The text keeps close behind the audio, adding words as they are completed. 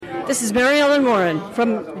This is Mary Ellen Warren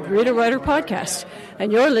from Reader Writer Podcast, and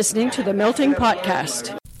you're listening to the Melting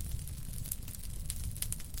Podcast.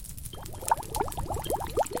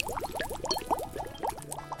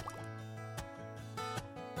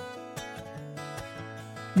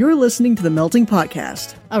 You're listening to the Melting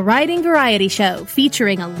Podcast, a writing variety show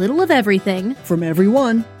featuring a little of everything from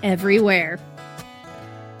everyone, everywhere.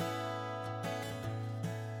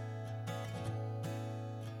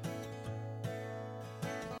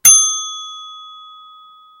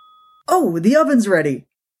 Oh, the oven's ready.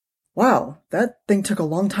 Wow, that thing took a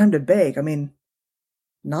long time to bake.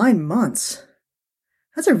 9 months.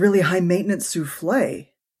 That's a really high-maintenance souffle.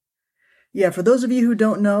 Yeah, for those of you who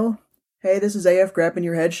don't know, hey, this is AF Grappin,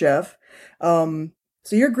 your head chef. So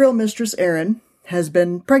your grill mistress, Erin, has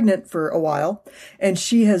been pregnant for a while, and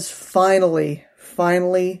she has finally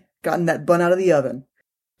gotten that bun out of the oven.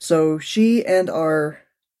 So she and our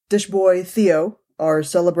dish boy, Theo, are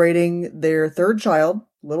celebrating their third child,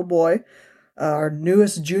 little boy. Our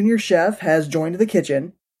newest junior chef has joined the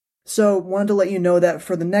kitchen. So wanted to let you know that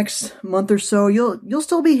for the next month or so, you'll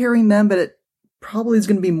still be hearing them, but it probably is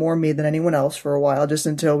going to be more me than anyone else for a while, just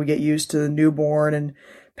until we get used to the newborn and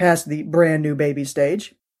past the brand new baby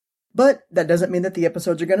stage. But that doesn't mean that the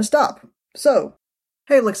episodes are going to stop. So,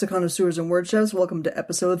 hey Lexiconnoisseurs and Word Chefs, welcome to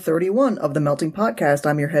episode 31 of the Melting Podcast.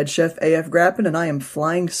 I'm your head chef, AF Grappin, and I am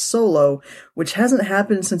flying solo, which hasn't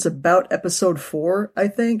happened since about episode 4, I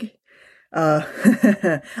think.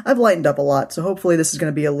 I've lightened up a lot, so hopefully this is going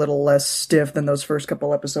to be a little less stiff than those first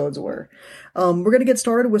couple episodes were. We're going to get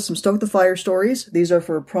started with some Stoke the Fire stories. These are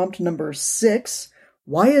for prompt number 6.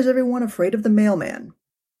 Why is everyone afraid of the mailman?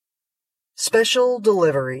 Special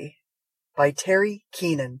Delivery by Terry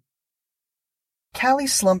Keenan. Callie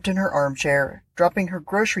slumped in her armchair, dropping her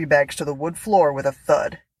grocery bags to the wood floor with a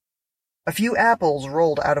thud. A few apples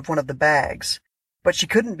rolled out of one of the bags, but she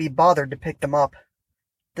couldn't be bothered to pick them up.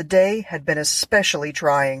 The day had been especially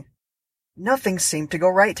trying. Nothing seemed to go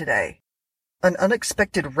right today. An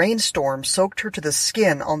unexpected rainstorm soaked her to the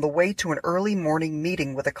skin on the way to an early morning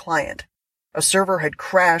meeting with a client. A server had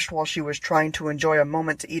crashed while she was trying to enjoy a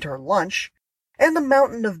moment to eat her lunch, and the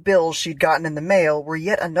mountain of bills she'd gotten in the mail were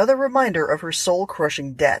yet another reminder of her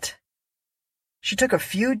soul-crushing debt. She took a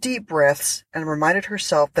few deep breaths and reminded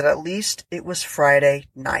herself that at least it was Friday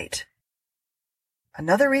night.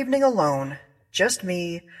 Another evening alone. Just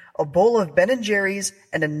me, a bowl of Ben & Jerry's,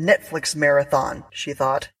 and a Netflix marathon, she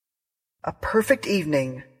thought. A perfect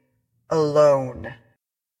evening. Alone.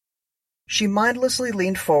 She mindlessly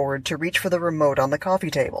leaned forward to reach for the remote on the coffee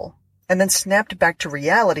table, and then snapped back to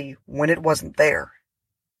reality when it wasn't there.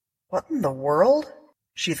 What in the world?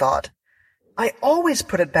 She thought. I always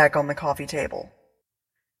put it back on the coffee table.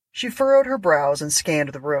 She furrowed her brows and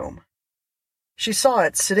scanned the room. She saw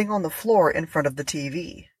it sitting on the floor in front of the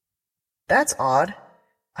TV. That's odd.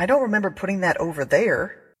 I don't remember putting that over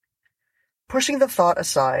there. Pushing the thought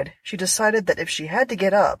aside, she decided that if she had to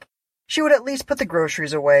get up, she would at least put the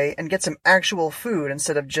groceries away and get some actual food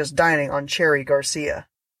instead of just dining on Cherry Garcia.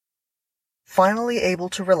 Finally able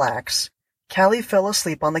to relax, Callie fell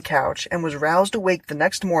asleep on the couch and was roused awake the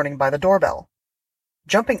next morning by the doorbell.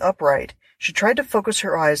 Jumping upright, she tried to focus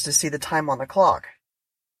her eyes to see the time on the clock.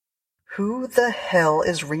 Who the hell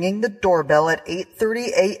is ringing the doorbell at 8:30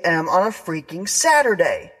 a.m. on a freaking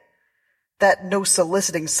Saturday? That no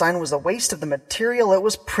soliciting sign was a waste of the material it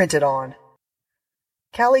was printed on.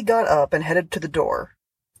 Callie got up and headed to the door,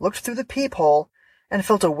 looked through the peephole, and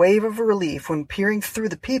felt a wave of relief when peering through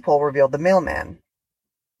the peephole revealed the mailman.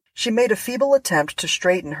 She made a feeble attempt to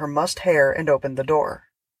straighten her mussed hair and opened the door.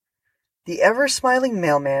 The ever-smiling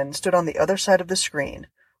mailman stood on the other side of the screen,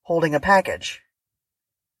 holding a package.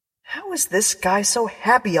 How is this guy so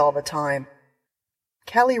happy all the time?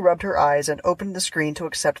 Callie rubbed her eyes and opened the screen to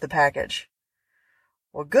accept the package.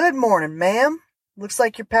 Well, good morning, ma'am. Looks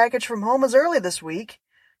like your package from home is early this week.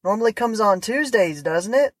 Normally comes on Tuesdays,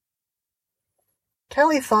 doesn't it?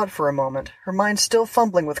 Callie thought for a moment, her mind still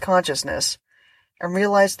fumbling with consciousness, and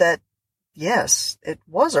realized that, yes, it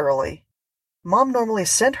was early. Mom normally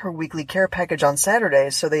sent her weekly care package on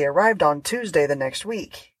Saturdays, so they arrived on Tuesday the next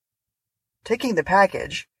week. Taking the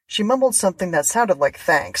package, she mumbled something that sounded like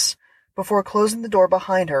thanks, before closing the door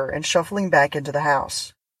behind her and shuffling back into the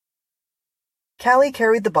house. Callie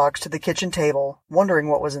carried the box to the kitchen table, wondering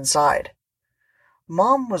what was inside.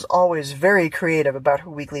 Mom was always very creative about her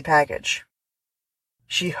weekly package.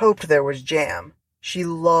 She hoped there was jam. She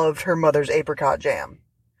loved her mother's apricot jam.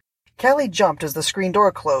 Callie jumped as the screen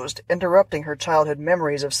door closed, interrupting her childhood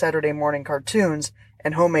memories of Saturday morning cartoons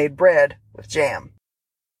and homemade bread with jam.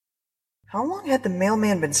 How long had the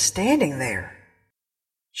mailman been standing there?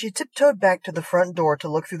 She tiptoed back to the front door to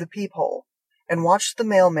look through the peephole, and watched the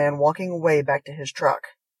mailman walking away back to his truck.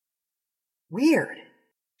 Weird,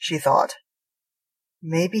 she thought.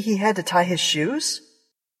 Maybe he had to tie his shoes?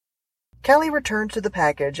 Callie returned to the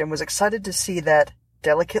package and was excited to see that,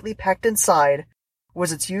 delicately packed inside,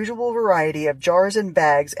 was its usual variety of jars and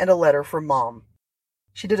bags and a letter from Mom.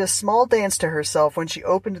 She did a small dance to herself when she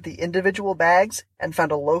opened the individual bags and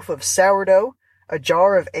found a loaf of sourdough, a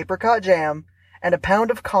jar of apricot jam, and a pound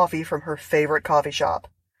of coffee from her favorite coffee shop.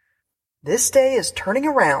 This day is turning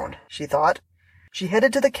around, she thought. She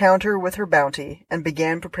headed to the counter with her bounty and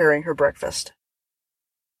began preparing her breakfast.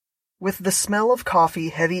 With the smell of coffee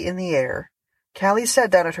heavy in the air, Callie sat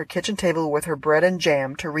down at her kitchen table with her bread and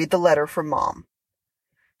jam to read the letter from Mom.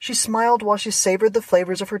 She smiled while she savored the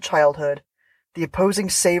flavors of her childhood, the opposing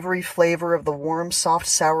savory flavor of the warm, soft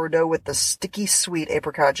sourdough with the sticky, sweet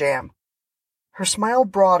apricot jam. Her smile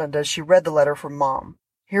broadened as she read the letter from Mom,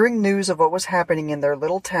 hearing news of what was happening in their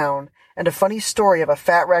little town and a funny story of a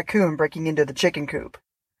fat raccoon breaking into the chicken coop.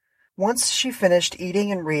 Once she finished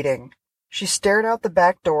eating and reading, she stared out the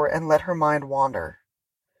back door and let her mind wander.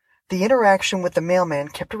 The interaction with the mailman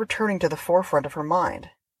kept returning to the forefront of her mind.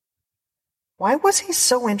 Why was he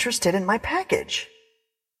so interested in my package?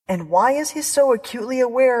 And why is he so acutely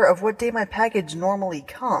aware of what day my package normally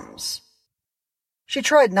comes? She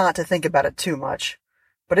tried not to think about it too much,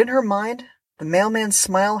 but in her mind, the mailman's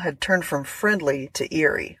smile had turned from friendly to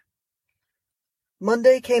eerie.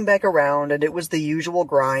 Monday came back around, and it was the usual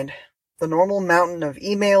grind, the normal mountain of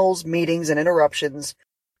emails, meetings, and interruptions,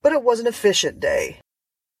 but it was an efficient day.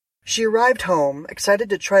 She arrived home, excited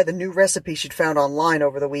to try the new recipe she'd found online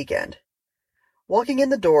over the weekend. Walking in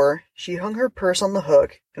the door, she hung her purse on the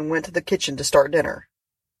hook and went to the kitchen to start dinner.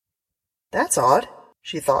 That's odd,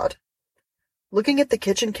 she thought. Looking at the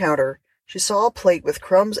kitchen counter, she saw a plate with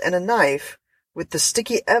crumbs and a knife with the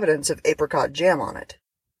sticky evidence of apricot jam on it.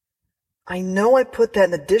 I know I put that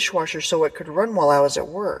in the dishwasher so it could run while I was at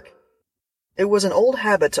work. It was an old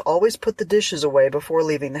habit to always put the dishes away before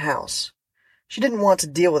leaving the house. She didn't want to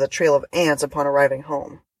deal with a trail of ants upon arriving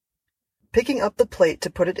home. Picking up the plate to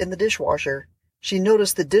put it in the dishwasher, she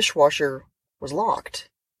noticed the dishwasher was locked.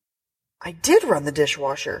 I did run the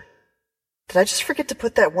dishwasher. Did I just forget to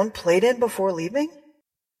put that one plate in before leaving?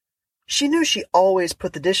 She knew she always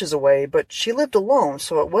put the dishes away, but she lived alone,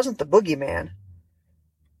 so it wasn't the boogeyman.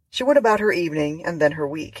 She went about her evening and then her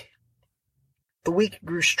week. The week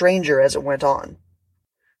grew stranger as it went on.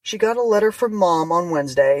 She got a letter from Mom on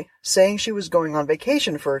Wednesday, saying she was going on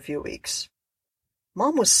vacation for a few weeks.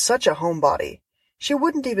 Mom was such a homebody. She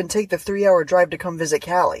wouldn't even take the 3-hour drive to come visit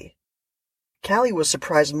Callie. Callie was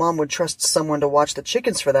surprised Mom would trust someone to watch the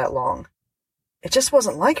chickens for that long. It just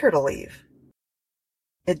wasn't like her to leave.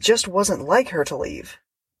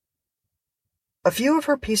 A few of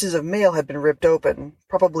her pieces of mail had been ripped open,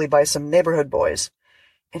 probably by some neighborhood boys,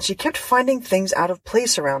 and she kept finding things out of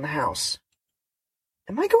place around the house.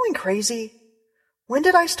 Am I going crazy? When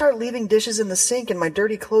did I start leaving dishes in the sink and my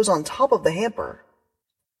dirty clothes on top of the hamper?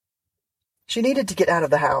 She needed to get out of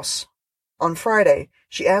the house. On Friday,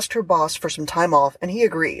 she asked her boss for some time off, and he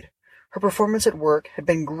agreed. Her performance at work had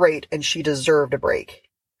been great, and she deserved a break.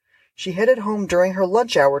 She headed home during her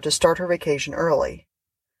lunch hour to start her vacation early.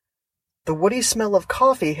 The woody smell of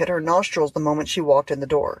coffee hit her nostrils the moment she walked in the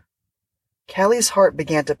door. Callie's heart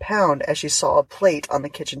began to pound as she saw a plate on the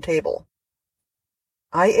kitchen table.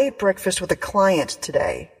 I ate breakfast with a client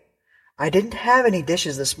today. I didn't have any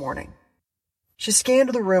dishes this morning. She scanned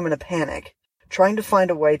the room in a panic, trying to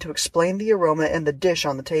find a way to explain the aroma in the dish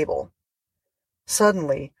on the table.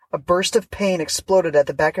 Suddenly, a burst of pain exploded at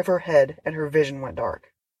the back of her head, and her vision went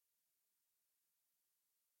dark.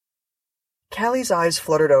 Callie's eyes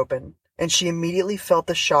fluttered open, and she immediately felt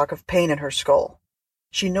the shock of pain in her skull.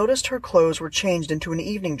 She noticed her clothes were changed into an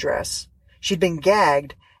evening dress. She'd been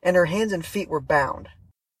gagged, and her hands and feet were bound.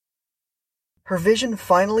 Her vision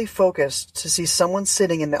finally focused to see someone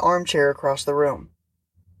sitting in the armchair across the room.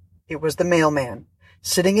 It was the mailman,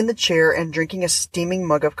 sitting in the chair and drinking a steaming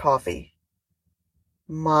mug of coffee.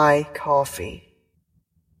 My coffee.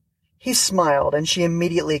 He smiled, and she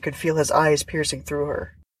immediately could feel his eyes piercing through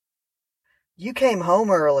her. You came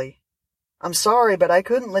home early. I'm sorry, but I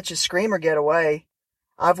couldn't let you scream or get away.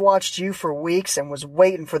 I've watched you for weeks and was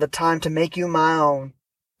waiting for the time to make you my own.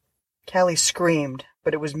 Callie screamed,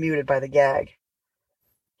 but it was muted by the gag.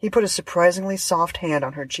 He put a surprisingly soft hand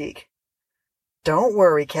on her cheek. Don't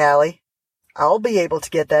worry, Callie. I'll be able to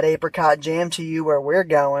get that apricot jam to you where we're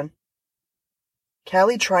going.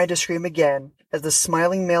 Callie tried to scream again as the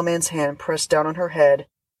smiling mailman's hand pressed down on her head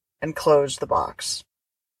and closed the box.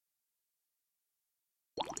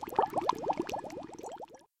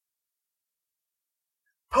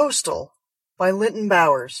 Postal by Linton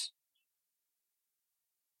Bowers.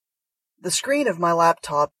 The screen of my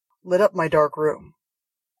laptop lit up my dark room.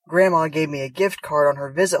 Grandma gave me a gift card on her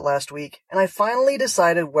visit last week, and I finally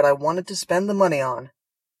decided what I wanted to spend the money on.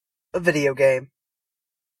 A video game.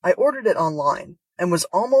 I ordered it online, and was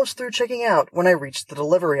almost through checking out when I reached the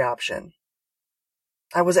delivery option.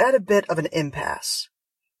 I was at a bit of an impasse.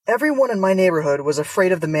 Everyone in my neighborhood was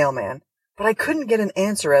afraid of the mailman, but I couldn't get an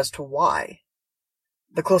answer as to why.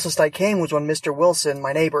 The closest I came was when Mr. Wilson,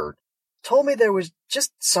 my neighbor, told me there was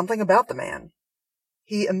just something about the man.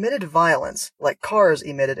 He emitted violence like cars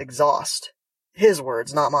emitted exhaust. His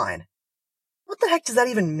words, not mine. What the heck does that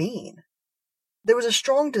even mean? There was a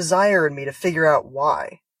strong desire in me to figure out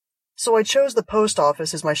why. So I chose the post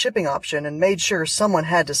office as my shipping option and made sure someone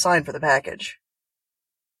had to sign for the package.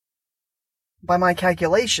 By my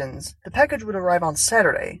calculations, the package would arrive on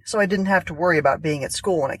Saturday, so I didn't have to worry about being at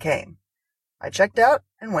school when it came. I checked out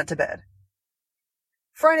and went to bed.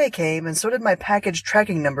 Friday came, and so did my package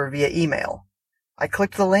tracking number via email. I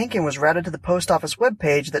clicked the link and was routed to the post office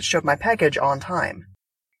webpage that showed my package on time.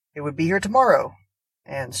 It would be here tomorrow,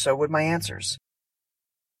 and so would my answers.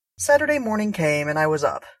 Saturday morning came, and I was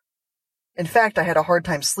up. In fact, I had a hard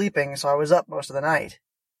time sleeping, so I was up most of the night.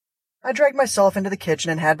 I dragged myself into the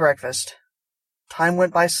kitchen and had breakfast. Time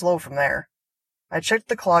went by slow from there. I checked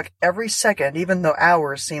the clock every second, even though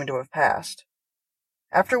hours seemed to have passed.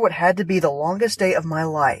 After what had to be the longest day of my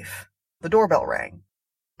life, the doorbell rang.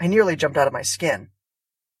 I nearly jumped out of my skin.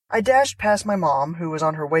 I dashed past my mom, who was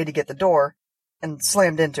on her way to get the door, and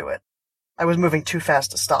slammed into it. I was moving too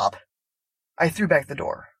fast to stop. I threw back the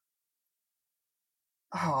door.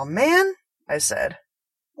 "Aw, man," I said.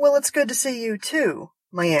 "Well, it's good to see you, too,"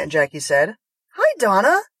 my Aunt Jackie said. "Hi,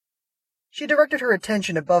 Donna." She directed her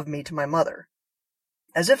attention above me to my mother.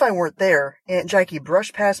 As if I weren't there, Aunt Jackie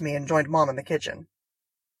brushed past me and joined Mom in the kitchen.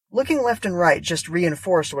 Looking left and right just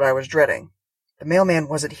reinforced what I was dreading. The mailman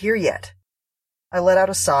wasn't here yet. I let out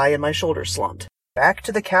a sigh and my shoulders slumped. Back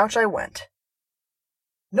to the couch I went.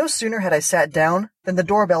 No sooner had I sat down than the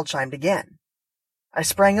doorbell chimed again. I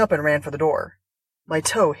sprang up and ran for the door. My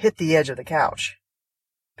toe hit the edge of the couch.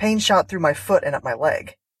 Pain shot through my foot and up my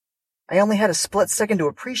leg. I only had a split second to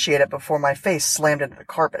appreciate it before my face slammed into the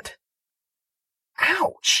carpet.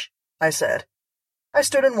 "Ouch," I said. I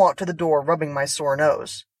stood and walked to the door, rubbing my sore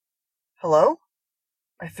nose. "Hello?"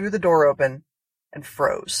 I threw the door open and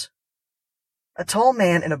froze. A tall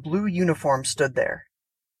man in a blue uniform stood there.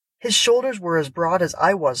 His shoulders were as broad as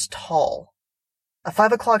I was tall. A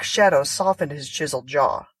 5 o'clock shadow softened his chiseled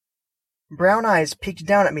jaw. Brown eyes peeked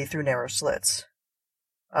down at me through narrow slits.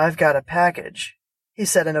 "I've got a package," he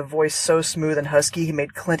said in a voice so smooth and husky he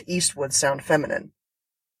made Clint Eastwood sound feminine.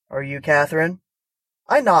 "Are you Catherine?"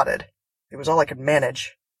 I nodded. It was all I could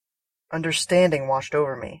manage. Understanding washed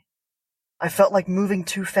over me. I felt like moving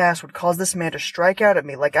too fast would cause this man to strike out at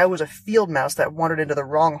me like I was a field mouse that wandered into the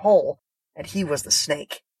wrong hole, and he was the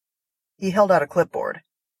snake. He held out a clipboard.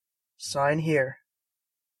 "Sign here."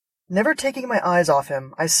 Never taking my eyes off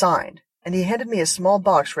him, I signed, and he handed me a small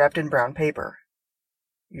box wrapped in brown paper.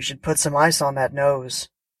 "You should put some ice on that nose."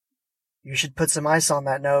 "You should put some ice on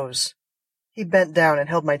that nose." He bent down and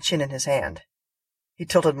held my chin in his hand. He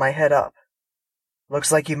tilted my head up.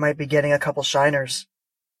 "Looks like you might be getting a couple shiners.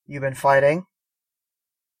 You been fighting?"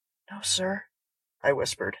 "No, sir," I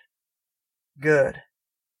whispered. "Good.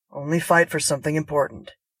 Only fight for something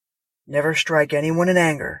important. Never strike anyone in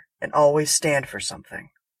anger, and always stand for something."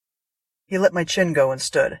 He let my chin go and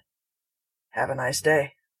stood. "Have a nice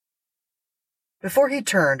day." Before he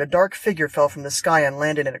turned, a dark figure fell from the sky and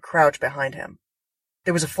landed in a crouch behind him.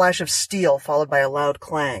 There was a flash of steel, followed by a loud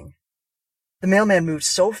clang. The mailman moved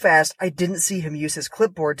so fast I didn't see him use his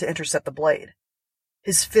clipboard to intercept the blade.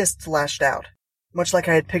 His fists lashed out, much like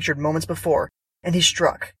I had pictured moments before, and he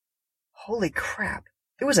struck. Holy crap,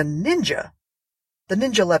 it was a ninja! The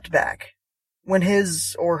ninja leapt back. When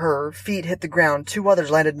his, or her, feet hit the ground, two others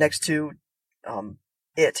landed next to,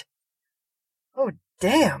 it. "Oh,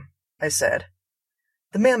 damn," I said.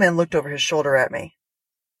 The mailman looked over his shoulder at me.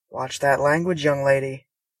 "Watch that language, young lady."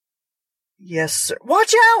 "Yes, sir."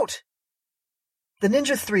 "Watch out!" The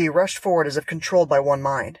Ninja 3 rushed forward as if controlled by one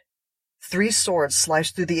mind. 3 swords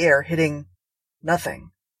sliced through the air, hitting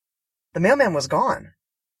nothing. The mailman was gone.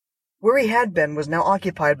 Where he had been was now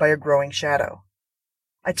occupied by a growing shadow.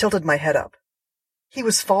 I tilted my head up. He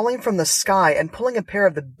was falling from the sky and pulling a pair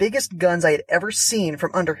of the biggest guns I had ever seen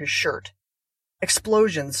from under his shirt.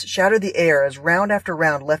 Explosions shattered the air as round after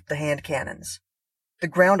round left the hand cannons. The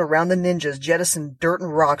ground around the ninjas jettisoned dirt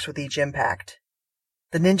and rocks with each impact.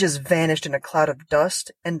 The ninjas vanished in a cloud of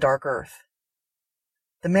dust and dark earth.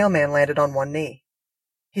 The mailman landed on one knee.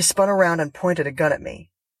 He spun around and pointed a gun at me.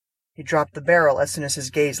 He dropped the barrel as soon as his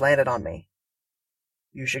gaze landed on me.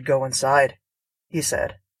 "You should go inside," he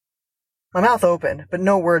said. My mouth opened, but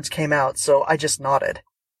no words came out, so I just nodded.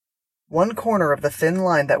 One corner of the thin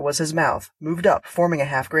line that was his mouth moved up, forming a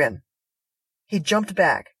half grin. He jumped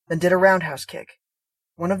back, then did a roundhouse kick.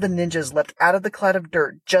 One of the ninjas leapt out of the cloud of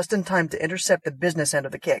dirt just in time to intercept the business end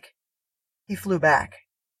of the kick. He flew back.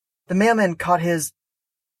 The mailman caught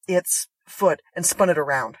its foot and spun it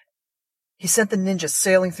around. He sent the ninja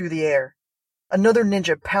sailing through the air. Another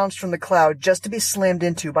ninja pounced from the cloud just to be slammed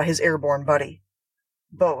into by his airborne buddy.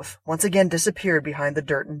 Both once again disappeared behind the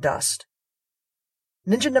dirt and dust.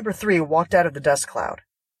 Ninja number 3 walked out of the dust cloud.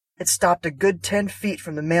 It stopped a good 10 feet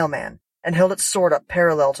from the mailman and held its sword up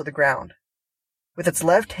parallel to the ground. With its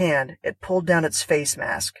left hand, it pulled down its face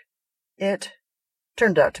mask. It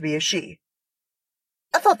turned out to be a she.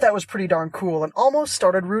 I thought that was pretty darn cool and almost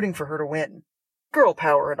started rooting for her to win. Girl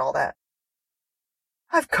power and all that.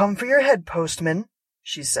 "I've come for your head, postman,"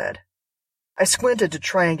 she said. I squinted to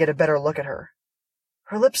try and get a better look at her.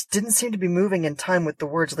 Her lips didn't seem to be moving in time with the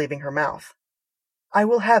words leaving her mouth. "I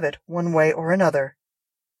will have it one way or another."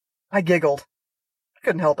 I giggled. I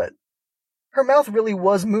couldn't help it. Her mouth really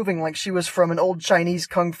was moving like she was from an old Chinese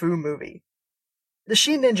kung fu movie. The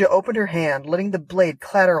she-ninja opened her hand, letting the blade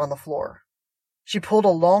clatter on the floor. She pulled a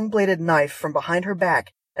long-bladed knife from behind her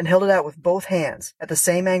back and held it out with both hands, at the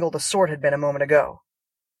same angle the sword had been a moment ago.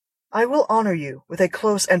 "I will honor you with a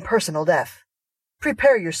close and personal death.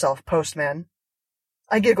 Prepare yourself, postman."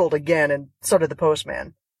 I giggled again, and so did the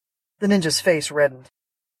postman. The ninja's face reddened.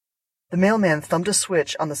 The mailman thumbed a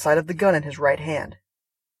switch on the side of the gun in his right hand.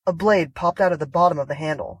 A blade popped out of the bottom of the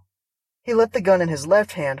handle. He let the gun in his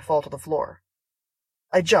left hand fall to the floor.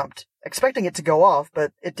 I jumped, expecting it to go off,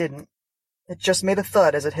 but it didn't. It just made a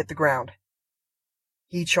thud as it hit the ground.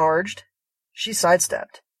 He charged. She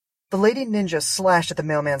sidestepped. The lady ninja slashed at the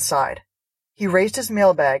mailman's side. He raised his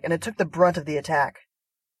mailbag, and it took the brunt of the attack.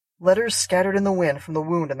 Letters scattered in the wind from the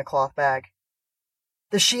wound in the cloth bag.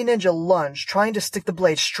 The she-ninja lunged, trying to stick the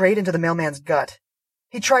blade straight into the mailman's gut.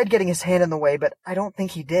 He tried getting his hand in the way, but I don't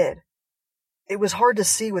think he did. It was hard to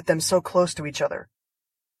see with them so close to each other.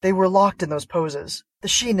 They were locked in those poses, the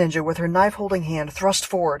she-ninja with her knife-holding hand thrust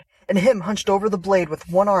forward, and him hunched over the blade with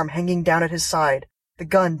one arm hanging down at his side, the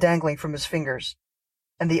gun dangling from his fingers,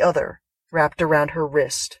 and the other wrapped around her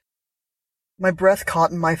wrist. My breath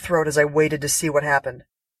caught in my throat as I waited to see what happened.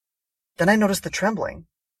 Then I noticed the trembling.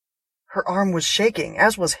 Her arm was shaking,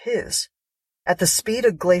 as was his. At the speed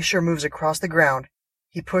a glacier moves across the ground,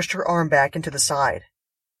 he pushed her arm back into the side.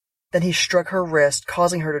 Then he struck her wrist,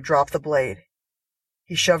 causing her to drop the blade.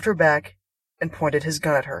 He shoved her back and pointed his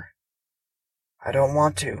gun at her. "I don't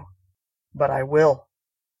want to, but I will,"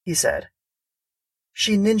 he said.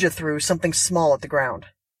 She ninja threw something small at the ground.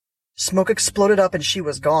 Smoke exploded up and she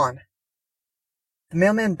was gone. The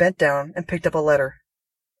mailman bent down and picked up a letter.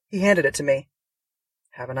 He handed it to me.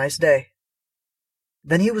 "Have a nice day."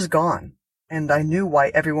 Then he was gone, and I knew why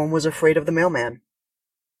everyone was afraid of the mailman.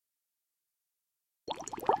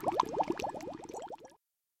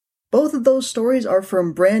 Both of those stories are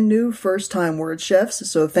from brand new first-time word chefs,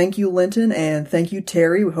 so thank you, Linton, and thank you,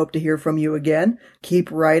 Terry. We hope to hear from you again. Keep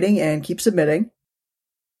writing and keep submitting.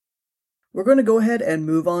 We're going to go ahead and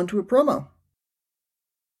move on to a promo.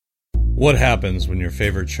 What happens when your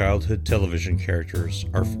favorite childhood television characters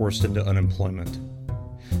are forced into unemployment?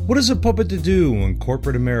 What is a puppet to do when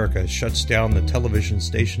corporate America shuts down the television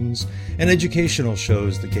stations and educational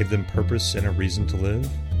shows that gave them purpose and a reason to live?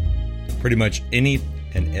 Pretty much any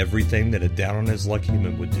and everything that a down-on-his-luck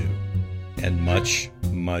human would do. And much,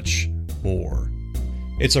 much more.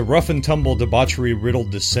 It's a rough-and-tumble,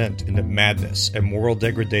 debauchery-riddled descent into madness and moral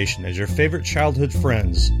degradation as your favorite childhood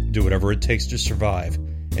friends do whatever it takes to survive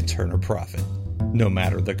and turn a profit, no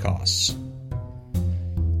matter the costs.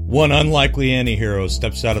 One unlikely anti-hero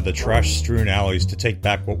steps out of the trash-strewn alleys to take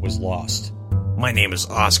back what was lost. My name is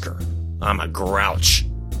Oscar. I'm a grouch.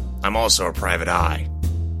 I'm also a private eye.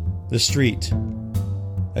 The Street.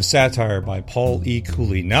 A satire by Paul E.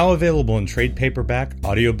 Cooley, now available in trade paperback,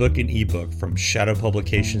 audiobook, and ebook from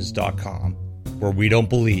shadowpublications.com, where we don't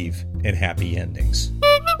believe in happy endings.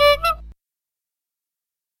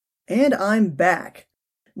 And I'm back.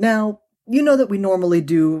 Now, you know that we normally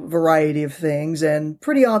do a variety of things, and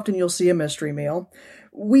pretty often you'll see a mystery meal.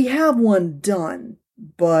 We have one done,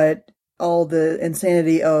 but all the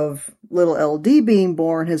insanity of little LD being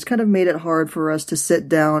born has kind of made it hard for us to sit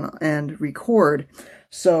down and record.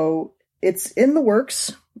 So it's in the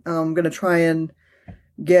works. I'm going to try and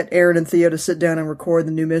get Aaron and Theo to sit down and record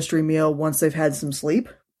the new mystery meal once they've had some sleep.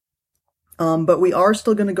 But we are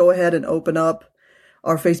still going to go ahead and open up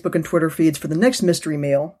our Facebook and Twitter feeds for the next mystery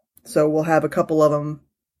meal. So we'll have a couple of them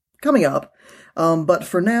coming up. But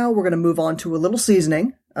for now, we're going to move on to a little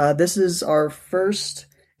seasoning. This is our first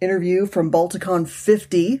interview from Balticon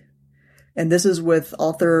 50, and this is with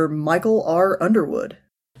author Michael R. Underwood.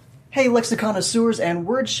 Hey, lexiconnoisseurs and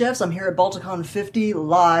word chefs, I'm here at Balticon 50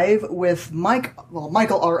 live with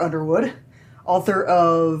Michael R. Underwood, author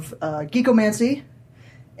of Geekomancy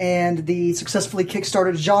and the successfully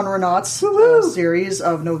kickstarted Genrenauts series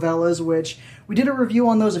of novellas, which we did a review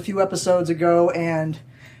on those a few episodes ago, and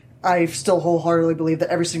I still wholeheartedly believe that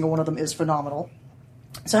every single one of them is phenomenal.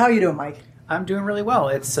 So how are you doing, Mike? I'm doing really well.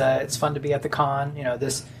 It's fun to be at the con.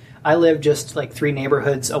 I live just like 3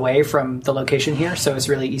 neighborhoods away from the location here, so it's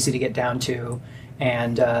really easy to get down to.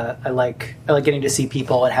 And I like getting to see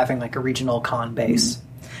people and having like a regional con base.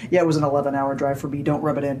 Yeah, it was an 11-hour drive for me. Don't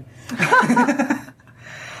rub it in.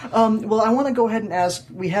 Well, I want to go ahead and ask.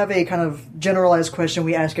 We have a kind of generalized question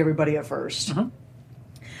we ask everybody at first. Mm-hmm.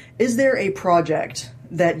 Is there a project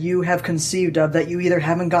that you have conceived of that you either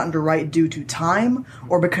haven't gotten to write due to time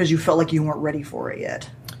or because you felt like you weren't ready for it yet?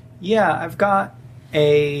 Yeah, I've got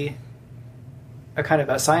a kind of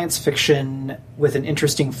a science fiction with an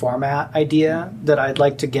interesting format idea that I'd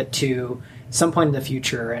like to get to some point in the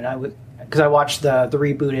future. And because I watched the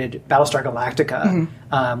rebooted Battlestar Galactica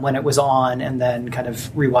when it was on, and then kind of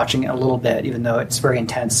rewatching it a little bit, even though it's very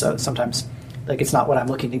intense. So sometimes like it's not what I'm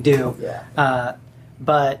looking to do. Yeah.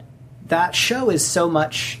 But that show is so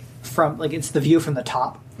much from like it's the view from the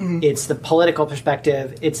top. Mm-hmm. It's the political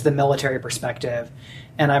perspective. It's the military perspective.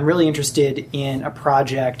 And I'm really interested in a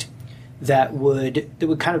project that would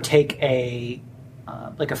kind of take a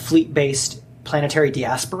fleet-based planetary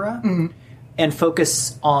diaspora and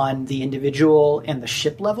focus on the individual and the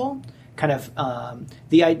ship level. Kind of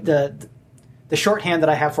the shorthand that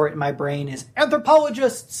I have for it in my brain is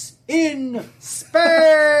anthropologists in space.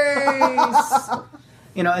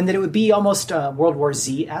 And that it would be almost World War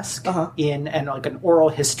Z-esque in like an oral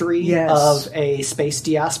history of a space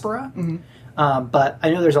diaspora. Mm-hmm. But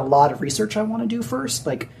I know there's a lot of research I want to do first,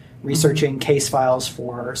 like researching case files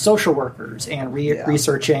for social workers and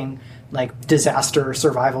researching like disaster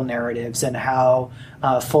survival narratives and how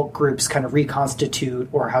folk groups kind of reconstitute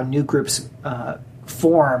or how new groups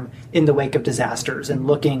form in the wake of disasters, and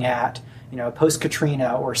looking at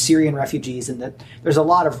post-Katrina or Syrian refugees, and that there's a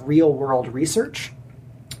lot of real-world research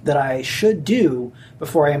that I should do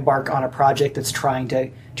before I embark on a project that's trying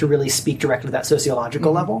to really speak directly to that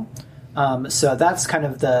sociological level. So that's kind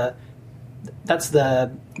of the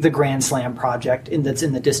Grand Slam project that's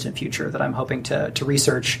in the distant future that I'm hoping to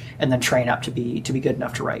research and then train up to be good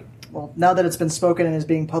enough to write. Well, now that it's been spoken and is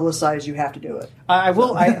being publicized, you have to do it. I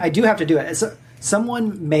will. I do have to do it. So,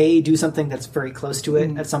 someone may do something that's very close to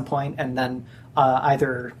it at some point, and then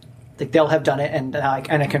either like they'll have done it and I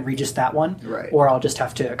can read just that one, right, or I'll just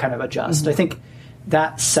have to kind of adjust. I think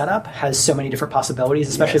that setup has so many different possibilities,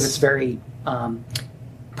 especially if it's very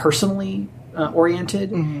personally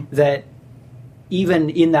oriented, that even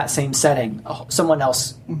in that same setting, someone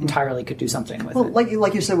else entirely could do something with it.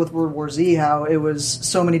 Like you said with World War Z, how it was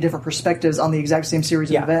so many different perspectives on the exact same series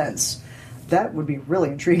of events. That would be really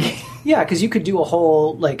intriguing. Yeah, because you could do a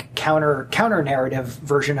whole like counter narrative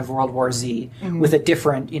version of World War Z with a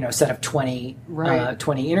different set of 20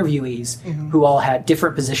 interviewees who all had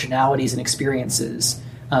different positionalities and experiences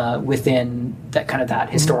within that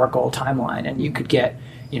historical timeline, and you could get.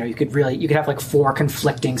 You could have like 4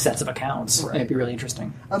 conflicting sets of accounts. Right. And it'd be really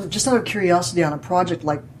interesting. Just out of curiosity, on a project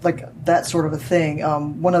like that sort of a thing,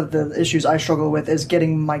 one of the issues I struggle with is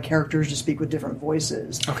getting my characters to speak with different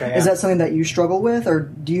voices. Okay, yeah. Is that something that you struggle with, or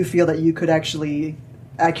do you feel that you could actually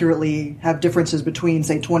accurately have differences between,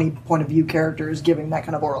 say, 20 point of view characters giving that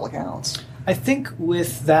kind of oral accounts? I think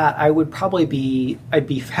with that, I'd be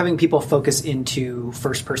having people focus into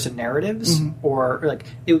first-person narratives, or like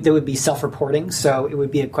they would be self-reporting. So it would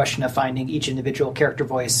be a question of finding each individual character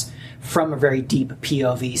voice from a very deep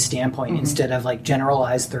POV standpoint instead of like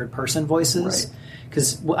generalized third-person voices.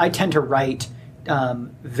 Because I tend to write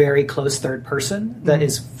very close third-person that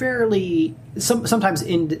is fairly sometimes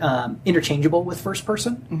interchangeable with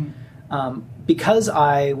first-person. Because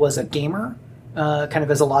I was a gamer. Kind of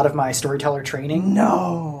as a lot of my storyteller training.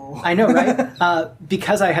 No, I know, right?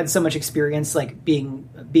 Because I had so much experience, like being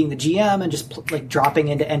the GM and just like dropping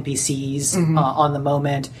into NPCs on the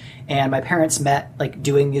moment. And my parents met like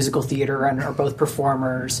doing musical theater and are both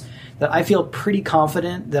performers. That I feel pretty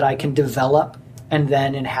confident that I can develop and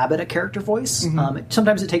then inhabit a character voice.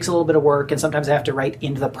 Sometimes it takes a little bit of work, and sometimes I have to write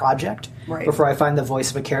into the project before I find the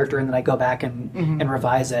voice of a character, and then I go back and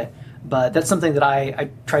revise it. But that's something that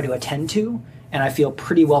I try to attend to. and I feel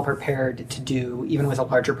pretty well prepared to do, even with a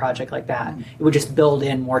larger project like that. It would just build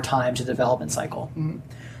in more time to the development cycle.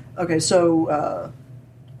 Okay, so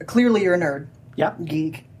clearly you're a nerd. Yeah.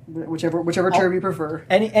 Geek, whichever term you prefer.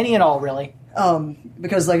 Any and all, really.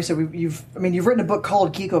 Because, like I said, you've written a book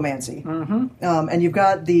called Geekomancy, and you've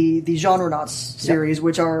got the Genrenauts series,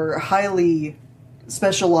 which are highly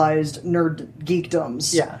specialized nerd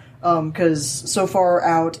geekdoms. Yeah. Because so far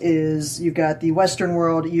out is you've got the Western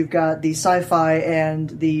world, you've got the sci-fi, and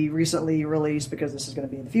the recently released, because this is going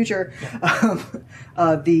to be in the future,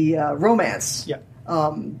 the romance. Yeah.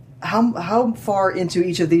 How far into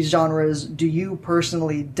each of these genres do you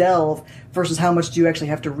personally delve versus how much do you actually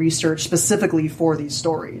have to research specifically for these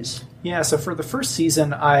stories? Yeah, so for the first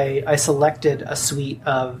season, I selected a suite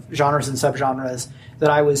of genres and subgenres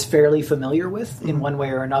that I was fairly familiar with in one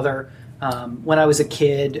way or another. When I was a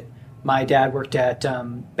kid, my dad worked at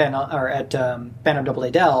Bantam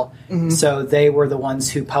Double Dell, so they were the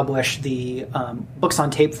ones who published the books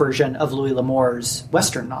on tape version of Louis L'Amour's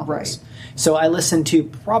Western novels. Right. So I listened to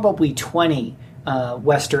probably 20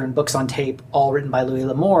 Western books on tape, all written by Louis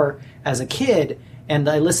L'Amour as a kid, and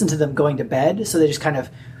I listened to them going to bed. So they just kind of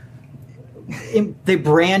they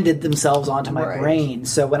branded themselves onto my brain.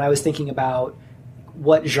 So when I was thinking about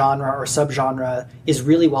what genre or subgenre is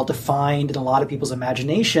really well defined in a lot of people's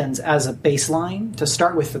imaginations as a baseline to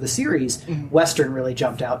start with for the series, Western really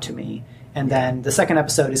jumped out to me. And then the second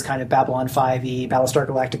episode is kind of Babylon 5e, Battlestar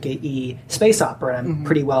Galactica-e, space opera, and I'm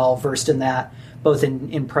pretty well versed in that, both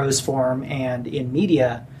in prose form and in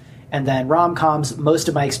media. And then rom-coms, most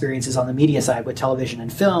of my experience is on the media side with television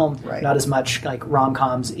and film, not as much like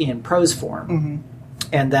rom-coms in prose form.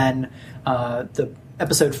 And then the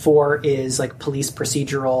episode 4 is like police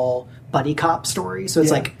procedural buddy cop story. So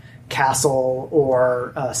it's like Castle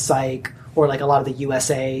or Psych, or like a lot of the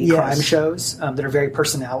USA crime shows that are very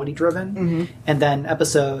personality driven. And then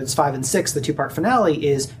episodes 5 and 6, the 2-part finale,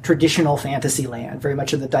 is traditional Fantasyland, very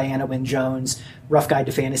much in the Diana Wynne Jones Rough Guide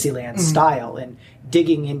to Fantasyland style, and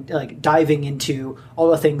diving into all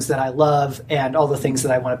the things that I love and all the things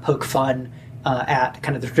that I want to poke fun at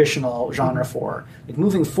kind of the traditional genre for. Like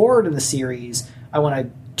moving forward in the series, I want to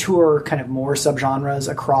tour kind of more subgenres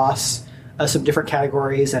across some different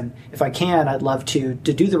categories, and if I can, I'd love to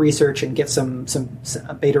do the research and get some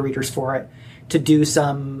beta readers for it, to do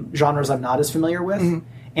some genres I'm not as familiar with,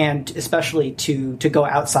 and especially to go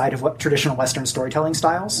outside of what traditional Western storytelling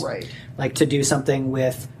styles, like to do something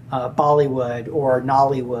with Bollywood or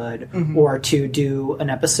Nollywood, or to do an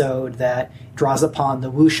episode that draws upon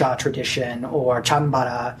the wuxia tradition or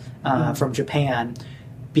chanbara from Japan,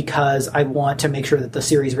 because I want to make sure that the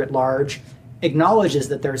series writ large acknowledges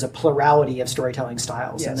that there's a plurality of storytelling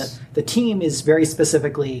styles, and that the team is very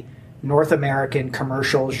specifically North American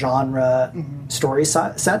commercial genre story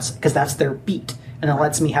sets, because that's their beat, and it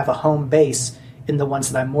lets me have a home base in the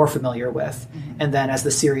ones that I'm more familiar with. And then as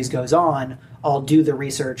the series goes on, I'll do the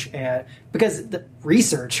research, and because the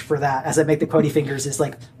research for that, as I make the quotey fingers, is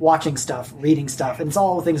like watching stuff, reading stuff, and it's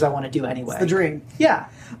all the things I want to do anyway. It's the dream. Yeah.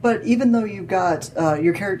 But even though you've got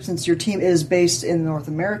your character, since your team is based in North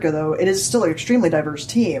America, though, it is still an extremely diverse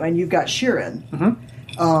team, and you've got Sheeran,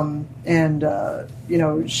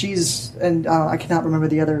 and she's, and I cannot remember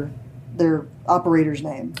their operator's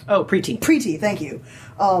name. Oh, Preeti. Preeti, thank you.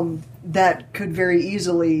 That could very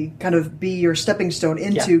easily kind of be your stepping stone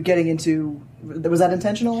into getting into. Was that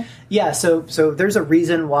intentional? Yeah. So there's a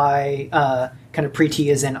reason why kind of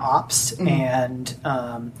Preeti is in ops,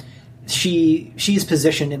 and she's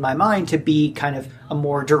positioned in my mind to be kind of a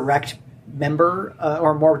more direct member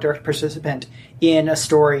or a more direct participant in a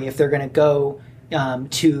story if they're going to go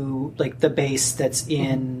to like the base that's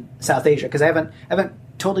in South Asia, because I haven't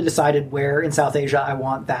totally decided where in South Asia I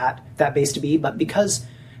want that base to be, but because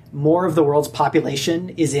more of the world's population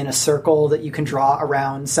is in a circle that you can draw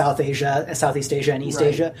around South Asia, Southeast Asia, and East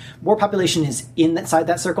Asia, more population is inside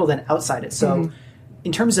that circle than outside it. So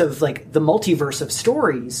in terms of like the multiverse of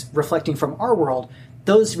stories reflecting from our world,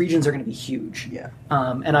 those regions are going to be huge.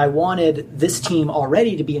 And I wanted this team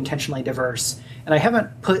already to be intentionally diverse, and I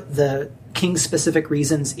haven't put the King-specific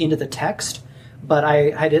reasons into the text, but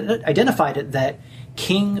I had identified it that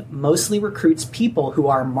King mostly recruits people who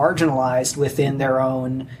are marginalized within their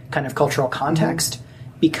own kind of cultural context,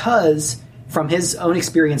 because from his own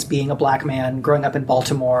experience being a black man growing up in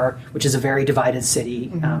Baltimore, which is a very divided city,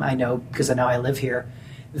 I know because I know I live here,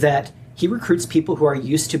 that he recruits people who are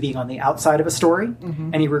used to being on the outside of a story,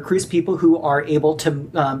 and he recruits people who are able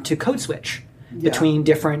to code switch between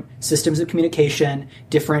different systems of communication,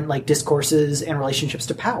 different like discourses and relationships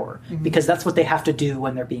to power, because that's what they have to do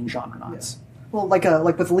when they're being genre-nauts. Well, like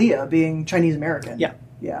with Leah being Chinese American.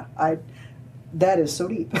 That is so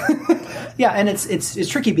deep. Yeah, and it's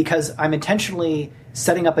tricky because I'm intentionally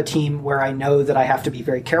setting up a team where I know that I have to be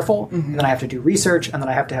very careful, and then I have to do research, and then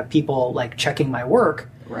I have to have people like checking my work,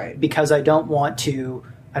 Right. Because I don't want to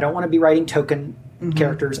be writing token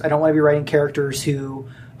characters. I don't want to be writing characters who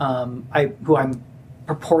I'm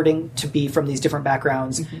purporting to be from these different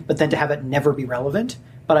backgrounds, but then to have it never be relevant.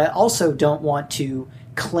 But I also don't want to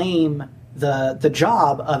claim the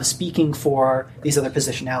job of speaking for these other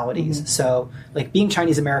positionalities. So, like, being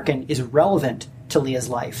Chinese American is relevant to Leah's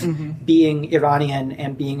life. Being Iranian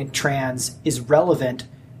and being trans is relevant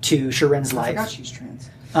to Shirin's life. I forgot she's trans.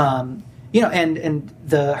 And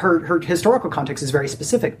her historical context is very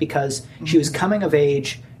specific because she was coming of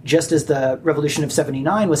age just as the Revolution of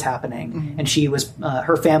 '79 was happening, and she was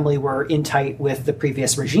her family were in tight with the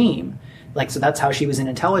previous regime. Like, so that's how she was in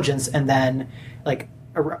intelligence, and then like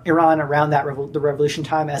Iran around the revolution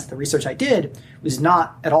time, as the research I did, was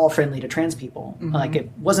not at all friendly to trans people. Like, it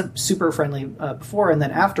wasn't super friendly before, and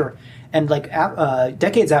then after, and like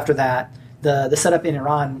decades after that, the setup in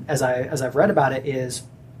Iran, as I've read about it, is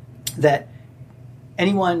that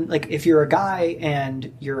anyone, like, if you're a guy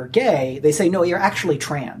and you're gay, they say, no, you're actually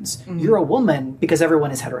trans. You're a woman because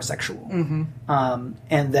everyone is heterosexual.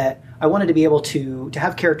 And that I wanted to be able to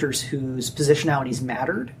have characters whose positionalities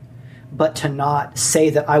mattered, but to not say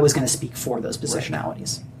that I was going to speak for those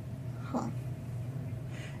positionalities. Huh.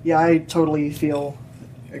 Yeah, I totally feel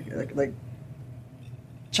like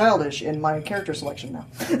childish in my character selection now.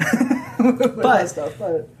 But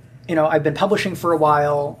I've been publishing for a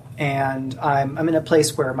while, and I'm in a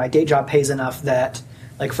place where my day job pays enough that,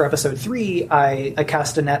 like, for episode 3, I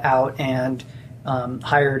cast a net out and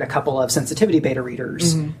hired a couple of sensitivity beta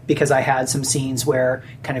readers because I had some scenes where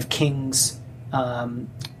kind of King's kind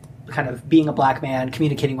of being a black man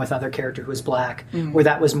communicating with another character who was black, where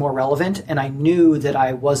that was more relevant, and I knew that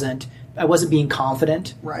I wasn't being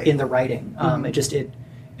confident in the writing.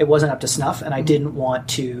 It wasn't up to snuff, and I didn't want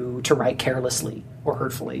to write carelessly or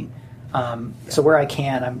hurtfully. So where I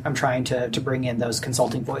can, I'm trying to bring in those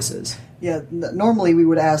consulting voices. Yeah, normally we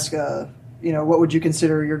would ask, what would you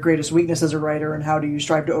consider your greatest weakness as a writer, and how do you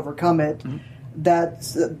strive to overcome it?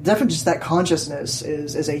 That's definitely just that consciousness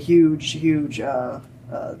is a huge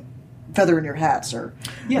feather in your hat, sir.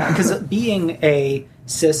 Yeah, because being a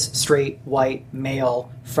cis, straight, white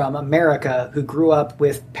male from America who grew up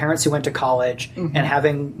with parents who went to college and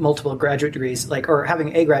having multiple graduate degrees, or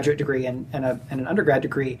having a graduate degree and an undergrad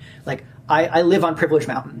degree, like, I live on Privilege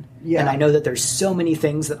Mountain, and I know that there's so many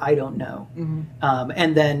things that I don't know.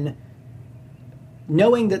 And then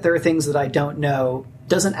knowing that there are things that I don't know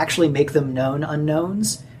doesn't actually make them known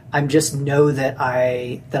unknowns. I just know that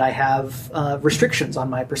I have restrictions on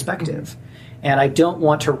my perspective, and I don't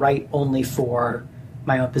want to write only for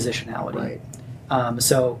my own positionality.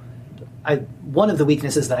 So one of the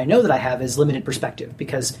weaknesses that I know that I have is limited perspective,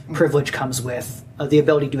 because privilege comes with the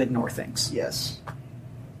ability to ignore things. Yes.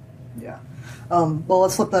 Yeah. Well,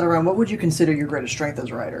 let's flip that around. What would you consider your greatest strength as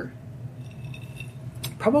a writer?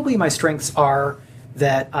 Probably my strengths are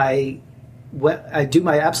that I do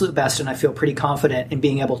my absolute best, and I feel pretty confident in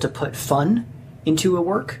being able to put fun into a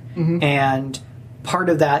work. And part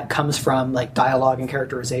of that comes from, like, dialogue and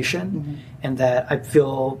characterization, and that I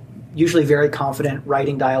feel usually very confident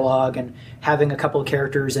writing dialogue and having a couple of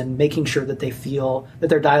characters and making sure that they feel that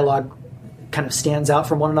their dialogue kind of stands out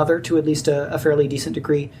from one another to at least a fairly decent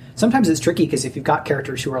degree. Sometimes it's tricky because if you've got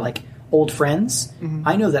characters who are like old friends,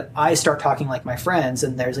 I know that I start talking like my friends,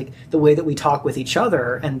 and there's like the way that we talk with each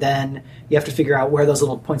other, and then you have to figure out where those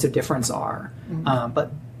little points of difference are.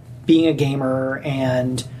 But being a gamer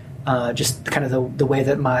and just kind of the way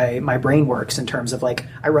that my brain works in terms of, like,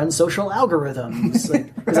 I run social algorithms,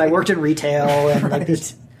 like, because I worked in retail, and like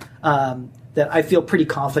this, that I feel pretty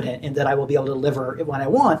confident in that I will be able to deliver, when I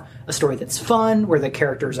want, a story that's fun, where the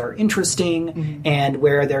characters are interesting, and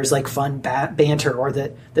where there's, like, fun banter, or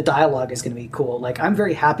that the dialogue is going to be cool. Like, I'm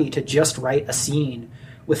very happy to just write a scene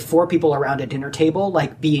with 4 people around a dinner table,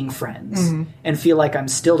 like, being friends, and feel like I'm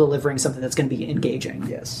still delivering something that's going to be engaging.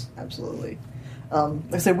 Yes, absolutely.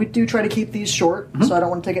 Like I said, we do try to keep these short, so I don't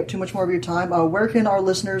want to take up too much more of your time. Where can our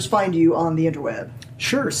listeners find you on the interweb?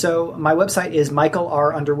 Sure. So my website is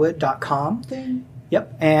michaelrunderwood.com.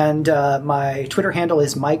 Yep. And my Twitter handle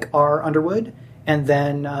is Mike R. Underwood. And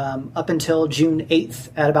then up until June 8th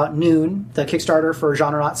at about noon, the Kickstarter for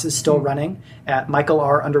Genrenauts is still running at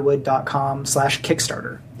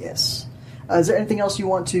michaelrunderwood.com/Kickstarter. Yes. Is there anything else you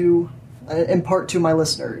want to impart to my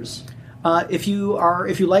listeners? If you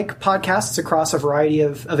like podcasts across a variety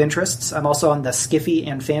of interests, I'm also on the Skiffy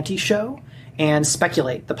and Fanty Show and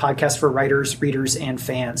Speculate, the podcast for writers, readers, and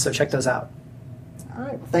fans. So check those out. All All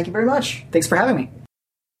right. Well, thank you very much. Thanks for having me.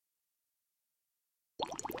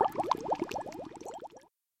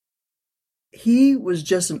 He was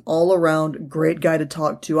just an all-around great guy to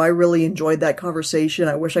talk to. I really enjoyed that conversation.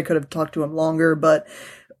 I wish I could have talked to him longer, but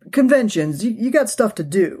conventions, you got stuff to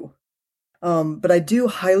do. But I do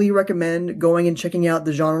highly recommend going and checking out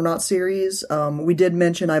the Genrenaut series. We did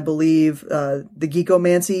mention, I believe, the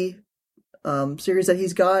Geekomancy series that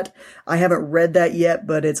he's got. I haven't read that yet,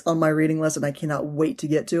 but it's on my reading list and I cannot wait to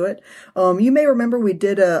get to it. You may remember we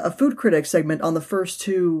did a food critic segment on the first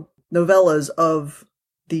 2 novellas of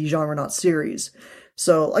the Genrenaut series.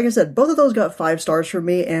 So, like I said, both of those got 5 stars from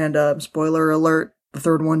me, and spoiler alert, the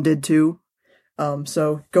third one did too.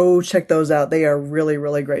 So go check those out. They are really,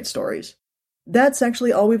 really great stories. That's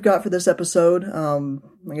actually all we've got for this episode.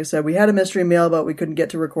 Like I said, we had a mystery mail, but we couldn't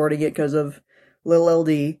get to recording it because of Lil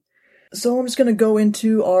LD. So I'm just going to go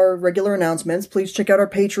into our regular announcements. Please check out our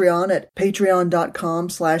Patreon at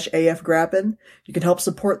patreon.com/afgrappin. You can help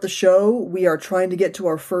support the show. We are trying to get to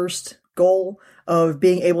our first goal of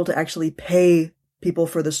being able to actually pay people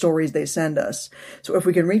for the stories they send us. So if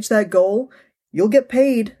we can reach that goal, you'll get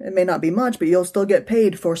paid. It may not be much, but you'll still get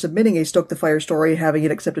paid for submitting a Stoke the Fire story, having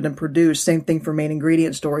it accepted and produced. Same thing for main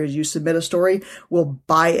ingredient stories. You submit a story, we'll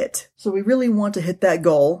buy it. So we really want to hit that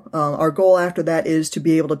goal. Our goal after that is to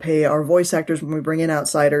be able to pay our voice actors when we bring in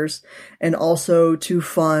outsiders, and also to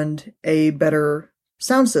fund a better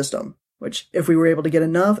sound system. Which, if we were able to get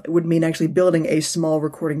enough, it would mean actually building a small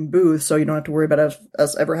recording booth so you don't have to worry about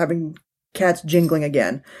us ever having cats jingling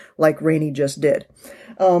again, like Rainey just did.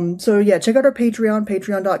 So yeah, check out our Patreon,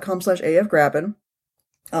 patreon.com/afgrappin.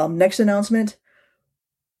 Next announcement.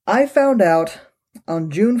 I found out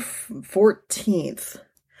on June 14th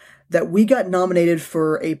that we got nominated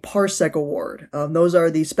for a Parsec Award. Those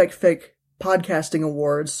are the SpecFic podcasting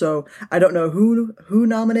awards, so I don't know who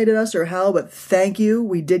nominated us or how, but thank you.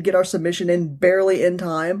 We did get our submission in barely in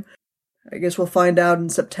time. I guess we'll find out in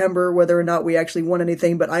September whether or not we actually won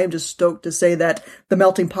anything, but I am just stoked to say that the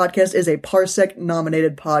Melting Podcast is a Parsec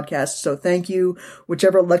nominated podcast, so thank you,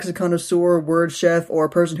 whichever lexicon connoisseur, word chef, or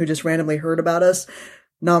person who just randomly heard about us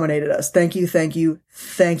nominated us. Thank you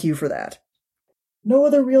for that. No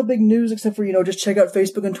other real big news except for, just check out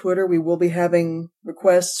Facebook and Twitter. We will be having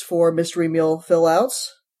requests for mystery meal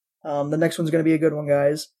fill-outs. The next one's going to be a good one,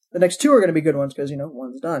 guys. The next 2 are going to be good ones because,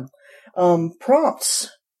 one's done.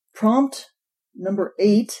 Prompts. Prompt number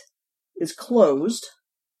 8 is closed.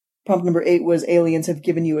 Prompt number 8 was aliens have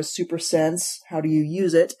given you a super sense. How do you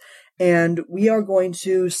use it? And we are going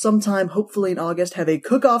to sometime, hopefully in August, have a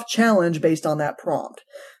cook-off challenge based on that prompt.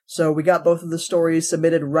 So we got both of the stories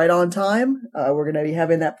submitted right on time. We're going to be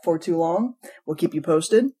having that before too long. We'll keep you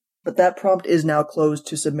posted. But that prompt is now closed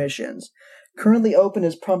to submissions. Currently open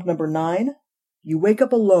is prompt number 9. You wake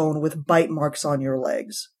up alone with bite marks on your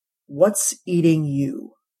legs. What's eating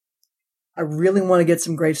you? I really want to get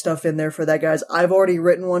some great stuff in there for that, guys. I've already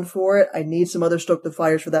written one for it. I need some other Stoke the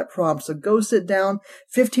Fires for that prompt. So go sit down.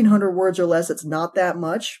 1,500 words or less. It's not that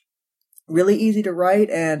much. Really easy to write,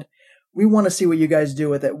 and we want to see what you guys do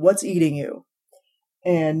with it. What's eating you?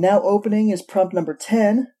 And now opening is prompt number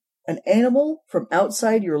 10. An animal from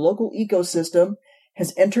outside your local ecosystem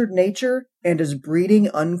has entered nature and is breeding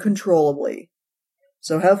uncontrollably.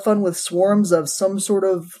 So have fun with swarms of some sort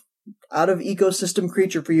of out-of-ecosystem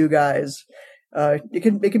creature for you guys. It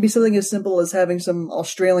could be something as simple as having some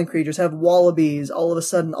Australian creatures, have wallabies all of a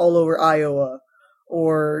sudden all over Iowa.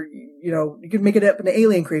 Or, you could make it up an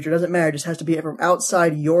alien creature. It doesn't matter. It just has to be from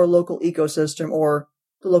outside your local ecosystem or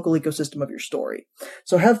the local ecosystem of your story.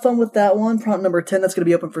 So have fun with that one. Prompt number 10, that's going to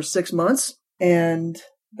be open for 6 months. And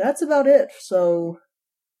that's about it. So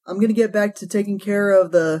I'm going to get back to taking care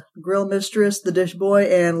of the grill mistress, the dish boy,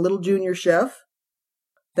 and little junior chef.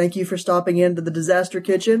 Thank you for stopping into the Disaster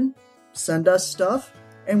Kitchen. Send us stuff,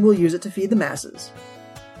 and we'll use it to feed the masses.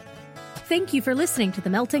 Thank you for listening to the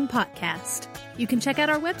Melting Podcast. You can check out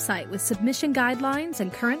our website with submission guidelines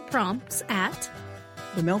and current prompts at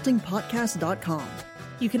themeltingpodcast.com.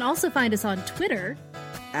 You can also find us on Twitter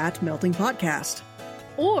 @meltingpodcast.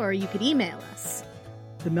 or you could email us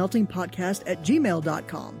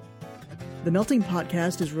themeltingpodcast@gmail.com. The Melting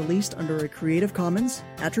Podcast is released under a Creative Commons,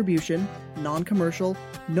 Attribution, Non-Commercial,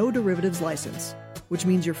 No Derivatives license, which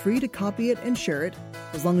means you're free to copy it and share it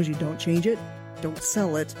as long as you don't change it, don't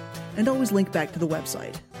sell it, and always link back to the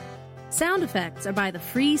website. Sound effects are by the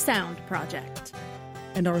Free Sound Project.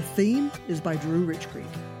 And our theme is by Drew Rich Creek.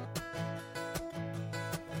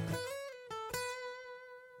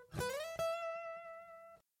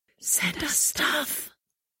 Send us stuff.